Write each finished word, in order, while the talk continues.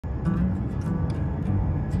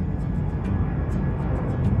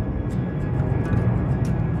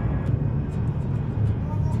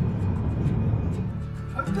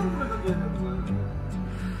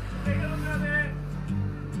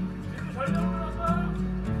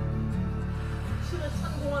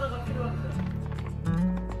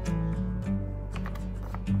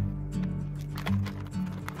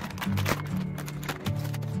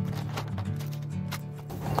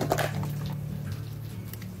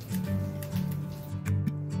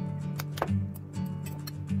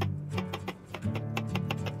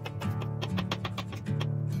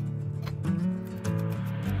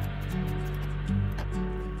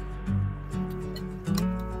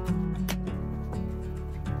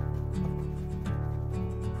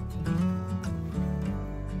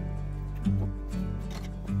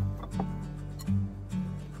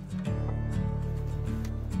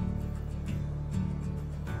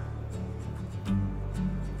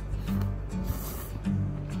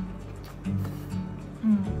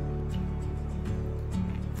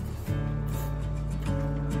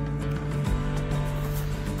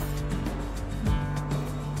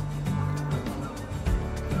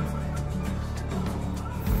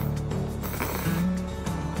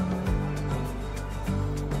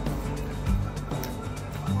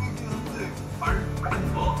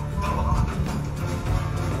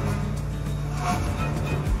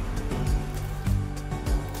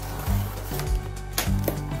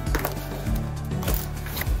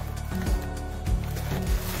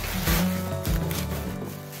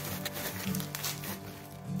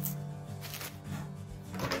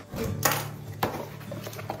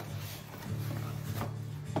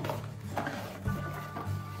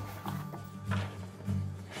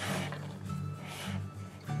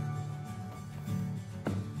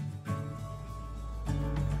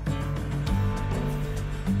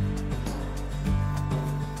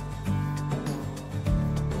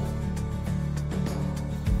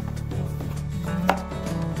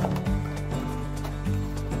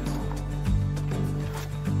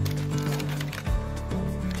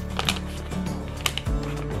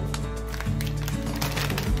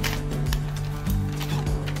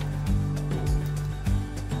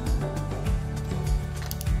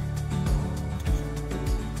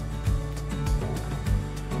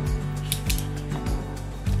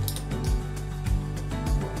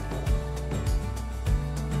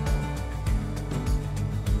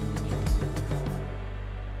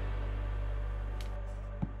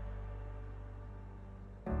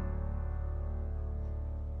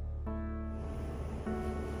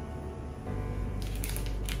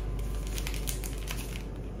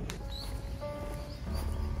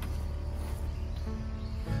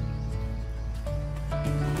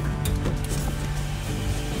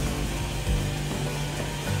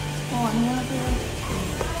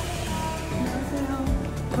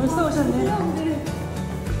벌써 오셨네.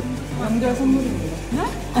 명절 선물입니다. 네?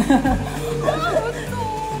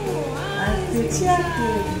 그 치약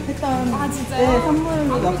그 했던 진짜요? 네,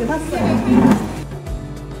 선물로 몇 개 샀어요.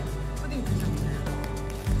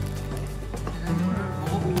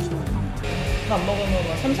 밥 먹으면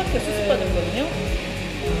막 3, 4kg 쑥쑥 빠졌거든요.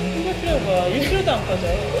 3, 4kg가 1kg도 안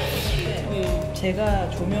빠져요. 제가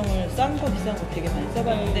조명을 싼 거 비싼 거 되게 많이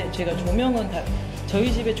써봤는데 제가 조명은 다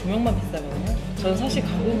저희 집에 조명만 비싸거든요. 저는 사실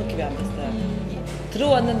가구 느낌이 안 비싸요.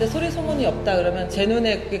 들어왔는데 소리 소문이 없다 그러면 제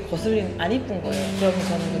눈에 그게 거슬린 안 이쁜 거예요. 그러면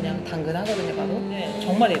저는 그냥 당근하거든요 바로. 네,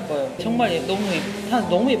 정말 예뻐요. 정말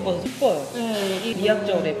너무 예뻐서 예뻐요. 네,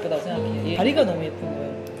 미학적으로 예쁘다고 생각해요. 다리가 너무 예쁜 거예요.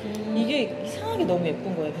 이게 이상하게 너무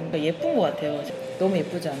예쁜 거예요. 그러니까 예쁜 것 같아요. 너무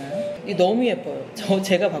예쁘지 않아요? 이게 너무 예뻐요.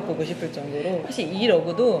 제가 바꾸고 싶을 정도로. 사실 이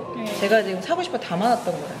러그도 제가 지금 사고 싶어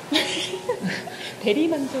담아놨던 거예요.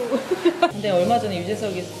 대리만족. 근데 얼마 전에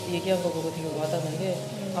유재석이 얘기한 거 보고 되게 와닿는 게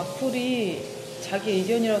악플이 자기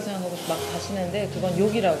의견이라고 생각하고 막 다시는데 그건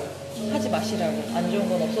욕이라고. 하지 마시라고. 안 좋은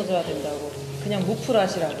건 없어져야 된다고. 그냥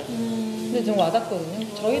무풀하시라고. 근데 좀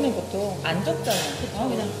와닿거든요. 저희는 보통 안 적잖아요.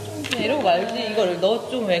 그냥 이러고 말지 이걸 너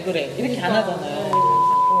좀 왜 그래 이렇게 안 하잖아요.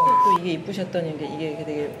 또 이게 이쁘셨던 게 이게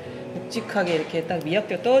되게 묵직하게 이렇게 딱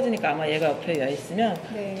미학대가 떨어지니까 아마 얘가 옆에 와 있으면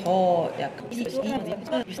더 약간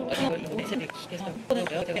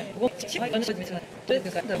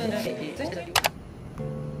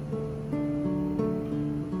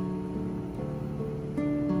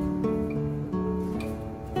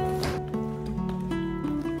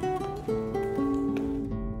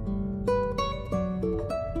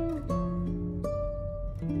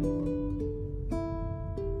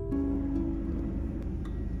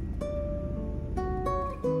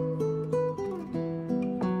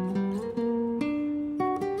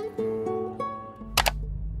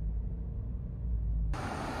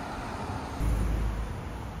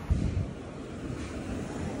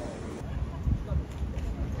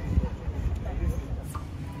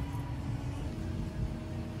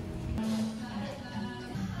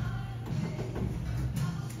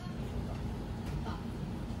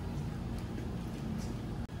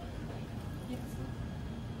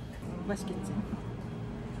맛있겠지?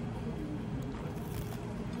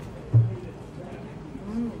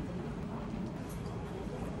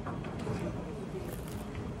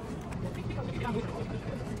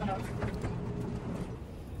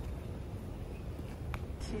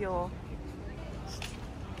 귀여워.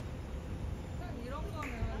 이런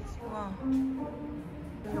거는 와.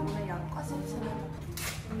 근데 오늘 양파 심심해.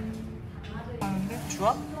 하는데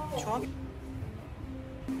주압? 주압?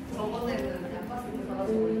 저번에는 양파 심심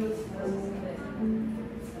가가지고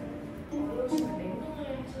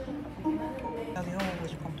나도 이거 먹고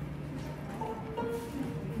싶어.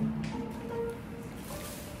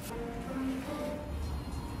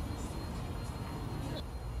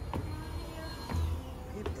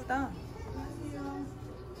 예쁘다.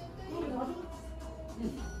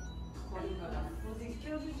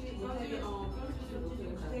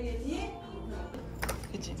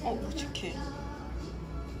 그치? 묵직해.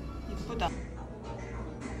 예쁘다.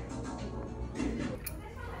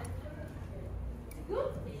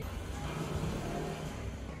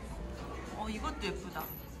 이것도 예쁘다.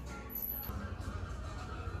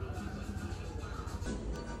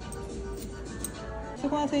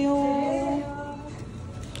 수고하세요.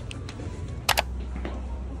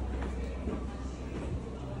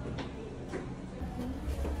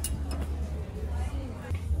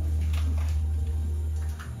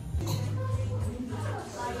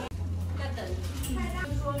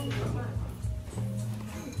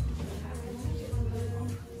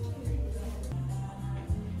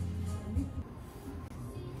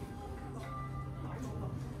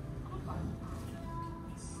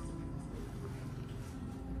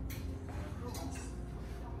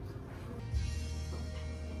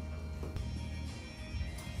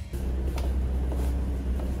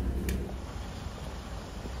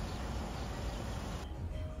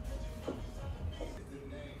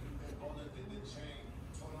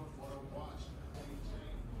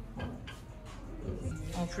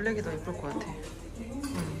 블랙이 더 예쁠 것 같아.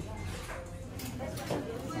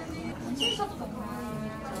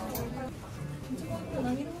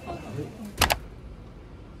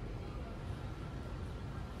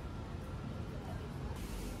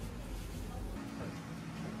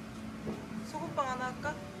 소금빵 하나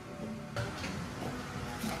할까?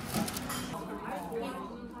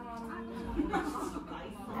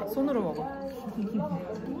 손으로 먹어.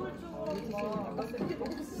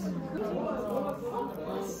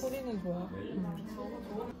 소리는 좋아.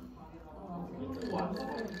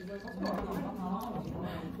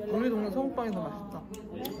 우리 동네 소금빵이 더 맛있다.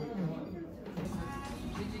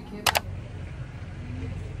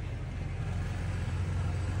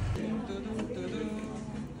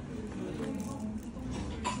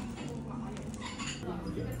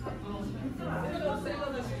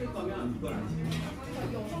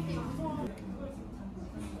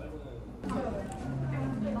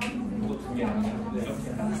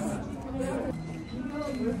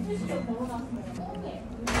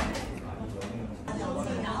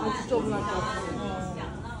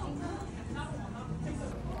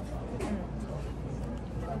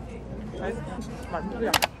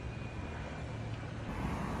 만두야.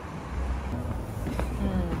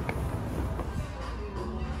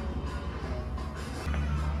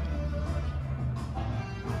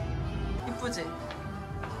 이쁘지?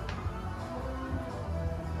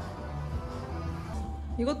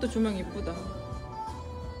 이것도 조명 이쁘다.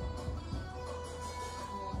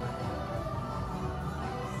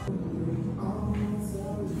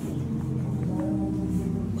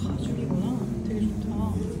 가죽이구나. 되게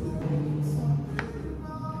좋다.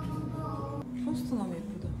 포스터 너무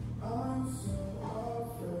예쁘다.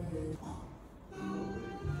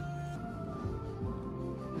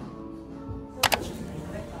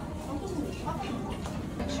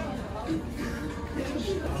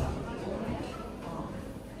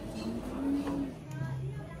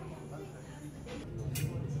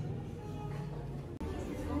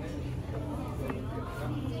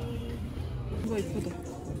 이거 예쁘다.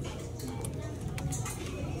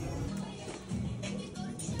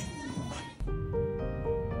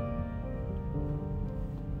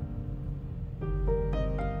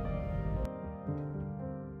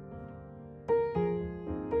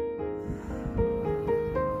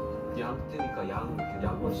 양 뜨니까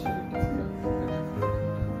양원씨 이렇게